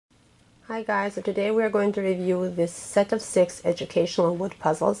Hi guys, so today we are going to review this set of 6 educational wood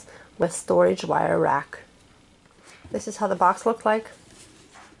puzzles with storage wire rack. This is how the box looked like.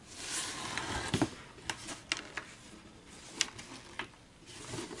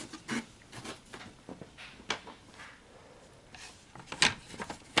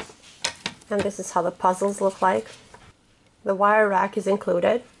 And this is how the puzzles look like. The wire rack is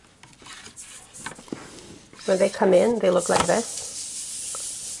included. When they come in, they look like this.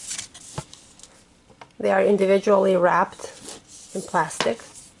 They are individually wrapped in plastic.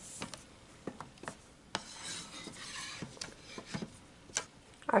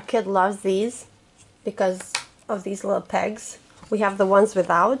 Our kid loves these because of these little pegs. We have the ones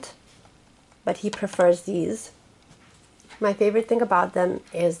without, but he prefers these. My favorite thing about them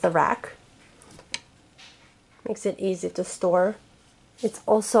is the rack. Makes it easy to store. It's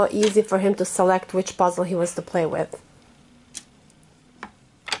also easy for him to select which puzzle he wants to play with.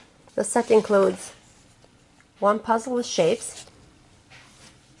 The set includes one puzzle with shapes,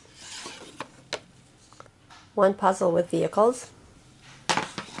 one puzzle with vehicles,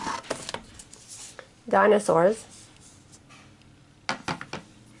 dinosaurs,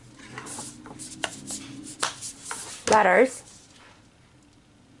 letters,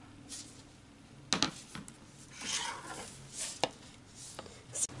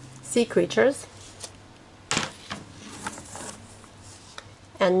 sea creatures,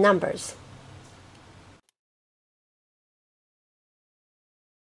 and numbers.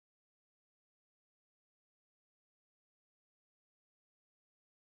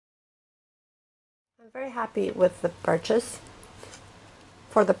 I'm very happy with the purchase.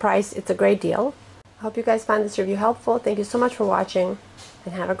 For the price, it's a great deal. I hope you guys find this review helpful. Thank you so much for watching,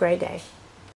 and have a great day.